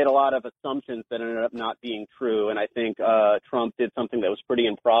everyone made a lot of assumptions that ended up not being true. And I think Trump did something that was pretty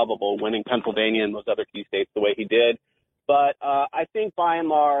improbable, winning Pennsylvania and those other key states the way he did. But I think by and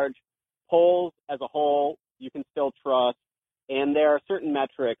large, polls as a whole, you can still trust. And there are certain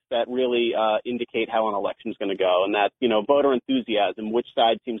metrics that really indicate how an election is going to go. And that's, you know, voter enthusiasm, which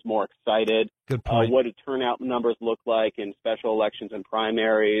side seems more excited. Good point. What do turnout numbers look like in special elections and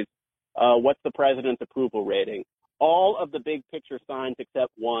primaries? What's the president's approval rating? All of the big picture signs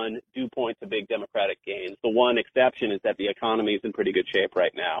except one do point to big Democratic gains. The one exception is that the economy is in pretty good shape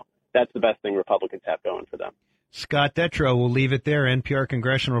right now. That's the best thing Republicans have going for them. Scott Detrow, we'll leave it there. NPR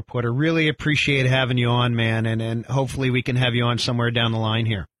congressional reporter. Really appreciate having you on, man, and hopefully we can have you on somewhere down the line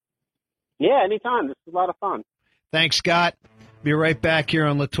here. Yeah, anytime. This is a lot of fun. Thanks, Scott. Be right back here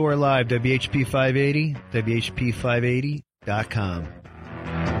on Latour Live, WHP 580, WHP580.com.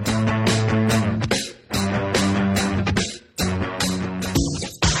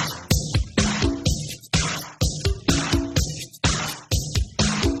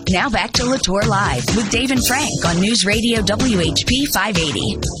 Now back to Latour Live with Dave and Frank on News Radio WHP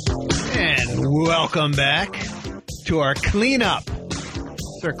 580. And welcome back to our cleanup.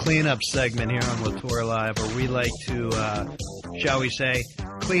 It's our cleanup segment here on Latour Live, where we like to, shall we say,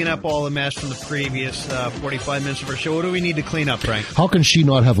 clean up all the mess from the previous 45 minutes of our show. What do we need to clean up, Frank? How can she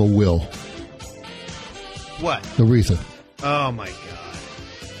not have a will? What? Aretha. Oh, my God.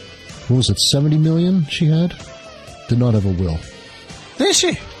 What was it, 70 million she had? Did not have a will. Did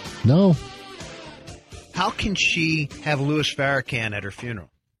she? No. How can she have Louis Farrakhan at her funeral?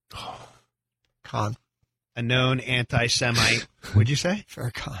 Khan. A known anti-Semite. What'd you say?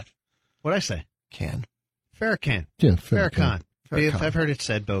 Farrakhan. What'd I say? Can. Farrakhan. Yeah, Farrakhan. I've heard it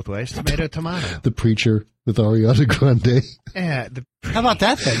said both ways. Tomato, tomato. The preacher with Ariana Grande. Yeah. How about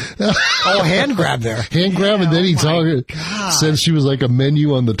that thing? Oh, hand grab there. Hand grab, and then he said she was like a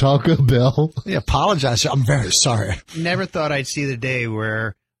menu on the Taco Bell. He apologized. I'm very sorry. Never thought I'd see the day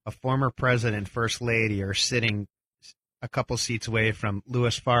where a former president, first lady, are sitting a couple seats away from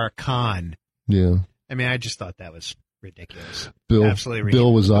Louis Farrakhan. Yeah. I mean, I just thought that was ridiculous. Bill, absolutely ridiculous.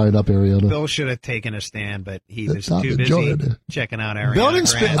 Bill was eyeing up Ariana. Bill should have taken a stand, but he was too busy checking out Ariana. Bill didn't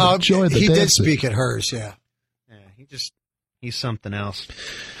speak. He did speak at hers, yeah. He's something else.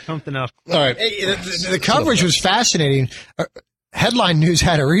 Something else. All right. Hey, the coverage was fascinating. Headline News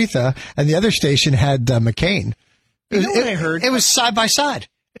had Aretha, and the other station had McCain. You know what I heard? It was side by side.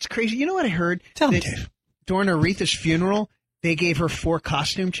 It's crazy. You know what I heard? Tell me, Dave. During Aretha's funeral, they gave her 4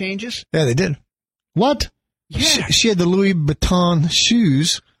 costume changes. Yeah, they did. What? Yeah. She had the Louis Vuitton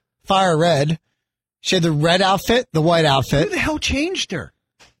shoes, fire red. She had the red outfit, the white outfit. Who the hell changed her?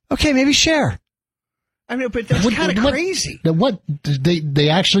 Okay, maybe Cher. I mean, but that's kind of crazy. Now what? They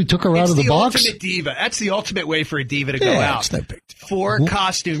actually took her out of the box? It's the ultimate diva. That's the ultimate way for a diva to go out. It's no big deal. 4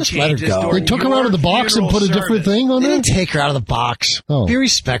 costume Just let her changes. go. during They took her out of the box and your put a funeral different service. thing on They there? didn't take her out of the box. Oh. Be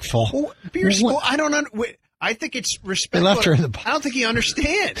respectful. Well, I don't I think it's respectful. They left her in the box. I don't think he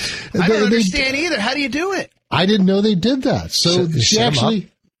understands. I They- don't they- understand either. How do you do it? I didn't know they did that. So They she set 'em actually,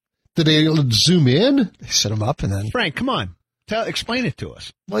 did they zoom in? They set them up and then, Frank, come on. Explain it to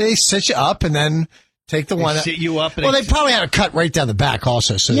us. well, they set you up and then take the one. Sit you up. And Well, they probably had a cut right down the back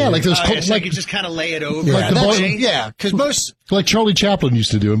also. So Yeah, they- like those, so like, you just kind of lay it over. yeah, the that's- bottom- yeah, because most. like Charlie Chaplin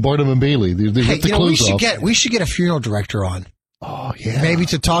used to do in Barnum and Bailey. They Hey, ripped the you know, we clothes off. should get a funeral director on, Oh, yeah. maybe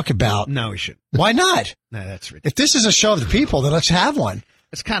to talk about. No, we shouldn't. Why not? No, that's ridiculous. If this is a show of the people, then let's have one.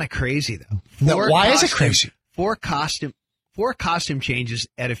 It's kind of crazy, though. No, 4 why is it crazy? 4 costume changes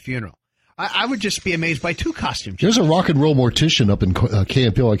at a funeral. I would just be amazed by 2 costume changes. There's a rock and roll mortician up in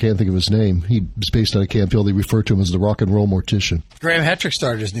Camp Hill. I can't think of his name. He was based out of Camp Hill. They refer to him as the rock and roll mortician. Graham Hetrick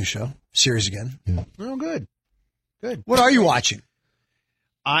started his new show series again. Oh, good. Good. What are you watching?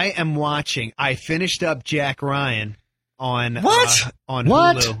 I am watching. I finished up Jack Ryan on What? on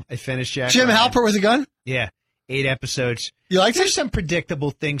What? Hulu. I finished Jack Jim Ryan. Halpert with a gun? Yeah, 8 episodes. You like There's this? some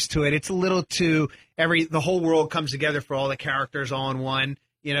predictable things to it. It's a little too the whole world comes together for all the characters all in one.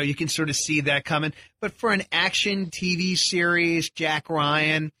 You know, you can sort of see that coming. But for an action TV series, Jack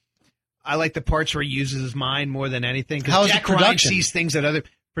Ryan, I like the parts where he uses his mind more than anything. How's Because the Jack Ryan production? sees things that other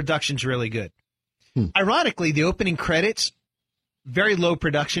production's really good. Ironically, the opening credits, very low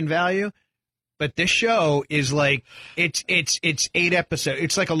production value. But this show is like it's 8 episodes.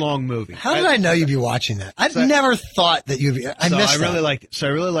 It's like a long movie. How did I know you'd be watching that? I've never thought that you'd be. I missed that. Really liked it. So I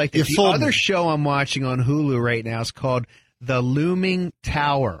really liked it. You The fooled other me. show I'm watching on Hulu right now is called The Looming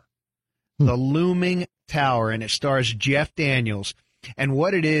Tower. The Looming Tower, and it stars Jeff Daniels. And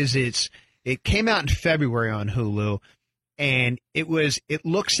what it is, it came out in February on Hulu, and it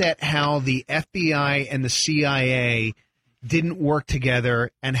looks at how the FBI and the CIA didn't work together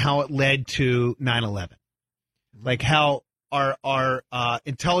and how it led to 9/11. Like how our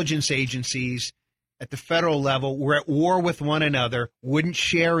intelligence agencies at the federal level were at war with one another, wouldn't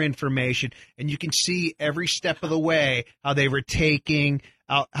share information, and you can see every step of the way how they weren't taking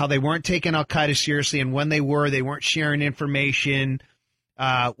Al-Qaeda seriously, and when they weren't sharing information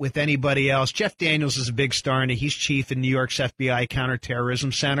with anybody else. Jeff Daniels is a big star, and he's chief in New York's FBI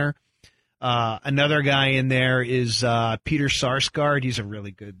Counterterrorism Center. Another guy in there is Peter Sarsgaard. He's a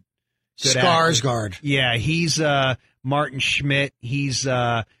really good actor. Skarsgård. Yeah, he's Martin Schmidt. He's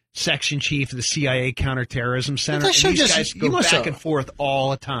section chief of the CIA Counterterrorism Center. that show And these just- guys you go must back have- and forth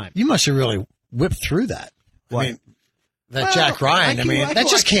all the time. You must have really whipped through that. What? I mean, that Well, Jack Ryan. I can that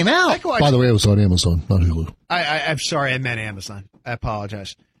just watch- came I out. can watch- By the way, it was on Amazon, not Hulu. I'm sorry, I meant Amazon. I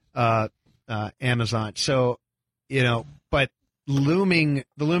apologize. Amazon. So, but the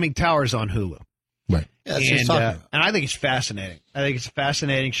Looming Tower is on Hulu. Right. Yeah, that's what he's talking about. And I think it's fascinating. I think it's a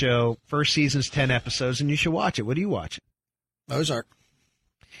fascinating show. First season's 10 episodes, and you should watch it. What are you watching? Ozark.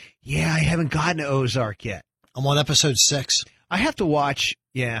 Yeah, I haven't gotten to Ozark yet. I'm on episode 6. I have to watch.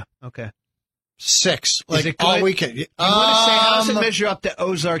 Yeah, okay. 6. Is Like it all good? weekend. I want to say, how does it measure up to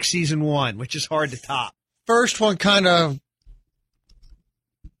Ozark season 1, which is hard to top? First one kind of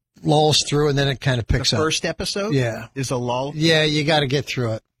lulls through, and then it kind of The picks up. first episode Yeah. is a lull. Yeah, you got to get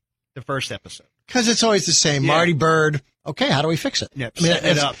through it. The first episode. Because it's always the same. Yeah. Marty Bird. Okay, how do we fix it? Yep, I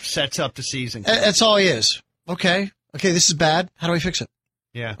mean, sets up the season. That's all he is. Okay, this is bad. How do we fix it?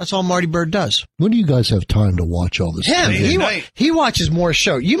 Yeah. That's all Marty Bird does. When do you guys have time to watch all this? Him, Late at night. he watches more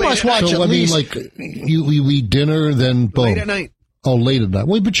show. You Late must at night. watch So, at I mean, least. like, you eat dinner, then boom. Late at night. Oh, late at night.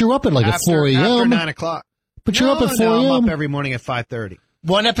 Wait, but you're up at like at 4 After a.m. 9 o'clock. But you're up at 4 I'm a.m. up every morning at 5:30.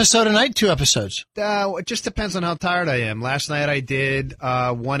 one episode a night, 2 episodes. It just depends on how tired I am. Last night I did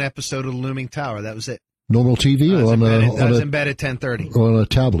 1 episode of The Looming Tower. That was it. Normal TV I was, or I was in bed at 10:30. on a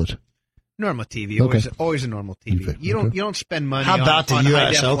tablet? Normal TV. Okay. Always a normal TV. Okay. You don't spend money How about the on US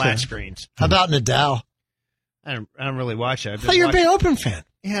high-def Open? flat screens. How about Nadal? I don't really watch it. I thought you were a big Open fan.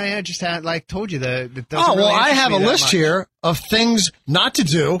 Yeah, I just had told you that. Oh, well, I have a list here of things not to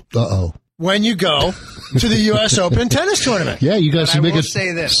do Uh-oh. when you go to the U.S. Open tennis tournament. Yeah, you guys But should I make will a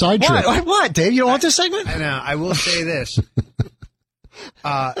say this. side trip. What, Dave? You don't want this segment? I know. I will say this.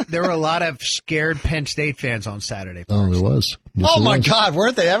 There were a lot of scared Penn State fans on Saturday. Oh, there was. Yes, Oh, there my was. God.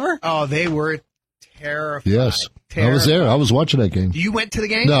 Weren't they ever? Oh, they were terrified. Yes. I was there. I was watching that game. You went to the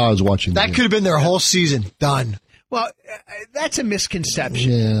game? No, I was watching That could have been their whole season. Done. Well, that's a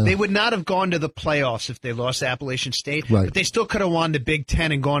misconception. Yeah. They would not have gone to the playoffs if they lost to Appalachian State, Right. but they still could have won the Big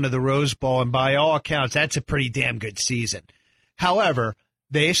Ten and gone to the Rose Bowl, and by all accounts, that's a pretty damn good season. However,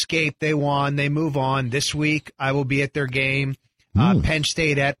 They escaped. They won. They move on. This week, I will be at their game. Penn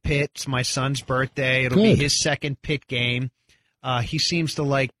State at Pitt. It's my son's birthday. It'll be his second Pitt game. He seems to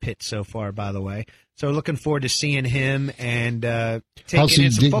like Pitt so far, by the way. So we're looking forward to seeing him and taking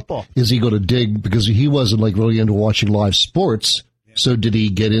in some football. Is he going to dig? Because he wasn't like really into watching live sports. Yeah. So did he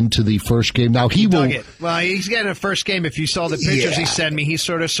get into the first game? Now he will. Well, he's getting a first game. If you saw the pictures he sent me, he's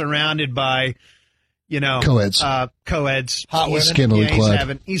sort of surrounded by, co-eds. Co-eds. Hot women. Scantily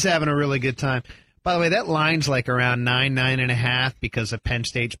clad. He's having a really good time. By the way, that line's like around 9.5 because of Penn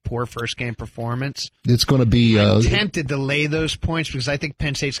State's poor first game performance. It's going to be. I'm tempted to lay those points because I think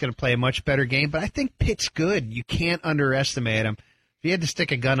Penn State's going to play a much better game, but I think Pitt's good. You can't underestimate them. If you had to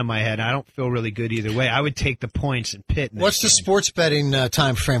stick a gun in my head, I don't feel really good either way. I would take the points in Pitt. What's the sports betting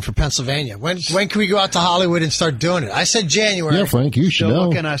time frame for Pennsylvania? When can we go out to Hollywood and start doing it? I said January. Yeah, Frank, you should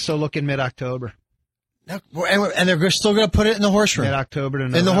know. Still looking mid-October. And they're still going to put it in the horse room. Mid-October to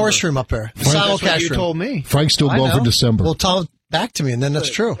November. In the horse room up there. That's what you told me. Frank's still going for December. Well, tell it back to me, and then that's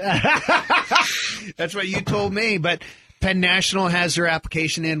true. That's what you told me. But Penn National has their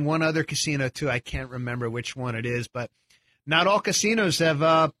application in. One other casino, too. I can't remember which one it is. But not all casinos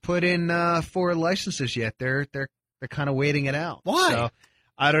have put in 4 licenses yet. They're kind of waiting it out. Why? So,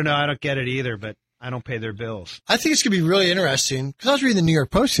 I don't know. I don't get it either, but I don't pay their bills. I think it's going to be really interesting because I was reading the New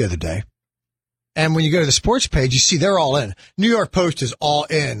York Post the other day. And when you go to the sports page, you see they're all in. New York Post is all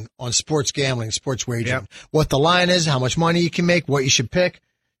in on sports gambling, sports wagering, what the line is, how much money you can make, what you should pick,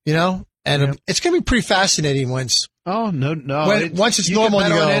 and it's going to be pretty fascinating once. Oh, no. Once it's normal,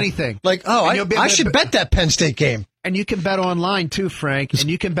 can bet you on go, anything. Like, I should bet that Penn State game. And you can bet online too, Frank.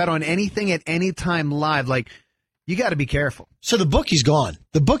 And you can bet on anything at any time live. Like, you got to be careful. So the bookie's gone.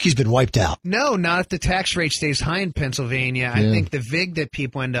 The bookie's been wiped out. No, not if the tax rate stays high in Pennsylvania. I think the VIG that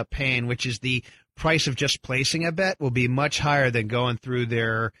people end up paying, which is the price of just placing a bet, will be much higher than going through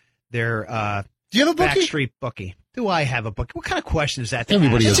their Do you have a bookie? Backstreet bookie. Do I have a bookie? What kind of question is that?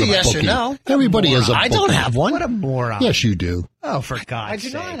 Everybody has a yes bookie. Or no. Everybody has a bookie. I don't have one. What a moron. Yes, you do. Oh, for God's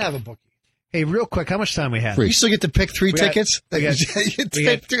sake. I do not have a bookie. Hey, real quick, how much time we have? Free. You still get to pick 3 tickets? We got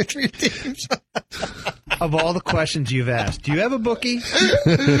 2 or 3 teams. Of all the questions you've asked, do you have a bookie?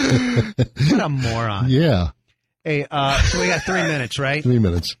 What a moron. Yeah. Hey, so we got 3 minutes, right? 3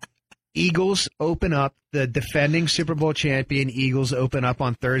 minutes. Eagles open up, the defending Super Bowl champion Eagles open up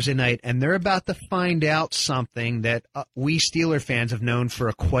on Thursday night, and they're about to find out something that we Steeler fans have known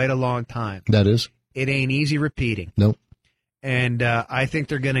for quite a long time. That is? It ain't easy repeating. Nope. And I think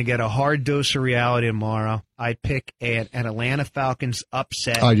they're going to get a hard dose of reality tomorrow. I pick an Atlanta Falcons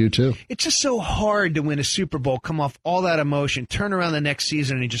upset. I do too. It's just so hard to win a Super Bowl, come off all that emotion, turn around the next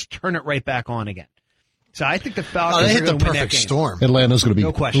season, and just turn it right back on again. So I think the Falcons they hit are the going to win that perfect game. storm. Atlanta's going to be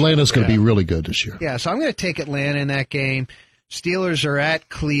No question. Atlanta's going to be really good this year. Yeah, so I'm going to take Atlanta in that game. Steelers are at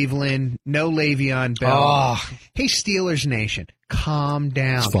Cleveland. No Le'Veon Bell. Oh. Hey, Steelers Nation, calm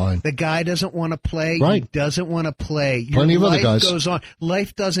down. It's fine. The guy doesn't want to play. Right. He doesn't want to play. Your Plenty of other life guys. goes on.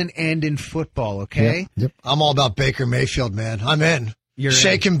 Life doesn't end in football, okay? Yep. I'm all about Baker Mayfield, man. I'm in. You're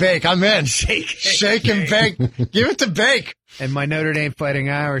Shake in. and bake. I'm in. Shake and bake. Give it to Bake. And my Notre Dame Fighting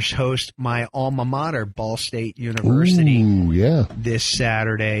Irish host my alma mater, Ball State University, Ooh, yeah. this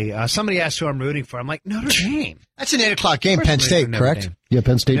Saturday. Somebody asked who I'm rooting for. I'm like, Notre Dame. That's an 8 o'clock game, Penn State, correct? Yeah,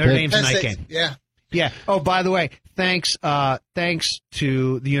 Penn State. Notre Pitt. Dame's a night game. Yeah. Yeah. Oh, by the way, thanks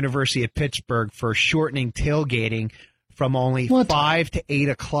to the University of Pittsburgh for shortening tailgating from only 5 to 8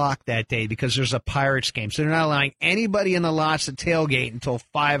 o'clock that day because there's a Pirates game. So they're not allowing anybody in the lots to tailgate until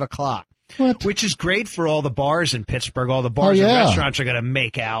 5 o'clock, which is great for all the bars in Pittsburgh. All the bars and restaurants are going to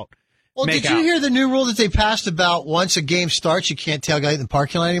make out. Well, did you hear the new rule that they passed about once a game starts, you can't tailgate in the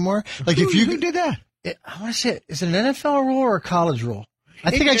parking lot anymore? Like who did that? I want to say, is it an NFL rule or a college rule?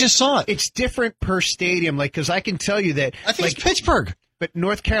 I think I just saw it. It's different per stadium, because I can tell you that. I think it's Pittsburgh. But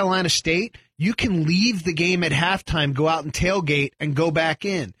North Carolina State, you can leave the game at halftime, go out and tailgate, and go back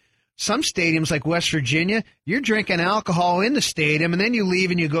in. Some stadiums, like West Virginia, you're drinking alcohol in the stadium, and then you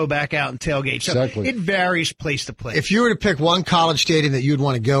leave and you go back out and tailgate. So it varies place to place. If you were to pick one college stadium that you'd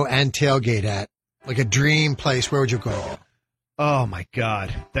want to go and tailgate at, like a dream place, where would you go? Oh, my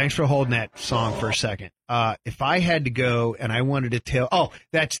God. Thanks for holding that song for a second. If I had to go and I wanted to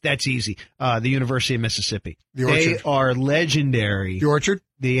that's easy. The University of Mississippi. The Orchard. They are legendary. The Orchard?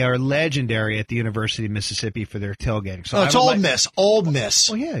 They are legendary at the University of Mississippi for their tailgating. So it's Ole Miss. Ole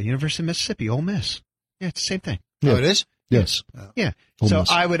Miss. Oh, yeah, University of Mississippi, Ole Miss. Yeah, it's the same thing. Yeah. Oh, it is? Yes. Yeah. Ole So Miss.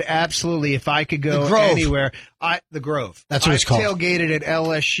 I would absolutely, if I could go The Grove. anywhere, the Grove. That's what it's called. I've tailgated at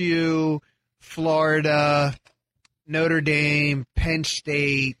LSU, Florida, Notre Dame, Penn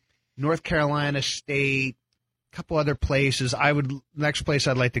State, North Carolina State, couple other places. Next place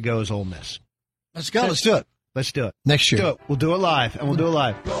I'd like to go is Ole Miss. Let's go. Let's do it. Let's do it. Next year. Do it. We'll do it live, and we'll do it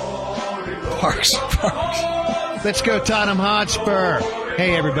live. Parks. Let's go, Tottenham Hotspur.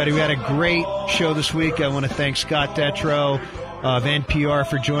 Hey, everybody. We had a great show this week. I want to thank Scott Detrow of NPR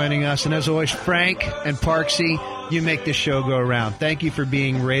for joining us. And as always, Frank and Parksy, you make this show go around. Thank you for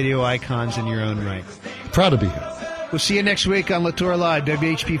being radio icons in your own right. Proud to be here. We'll see you next week on Latour Live,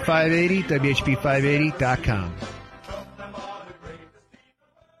 WHP 580, WHP580.com.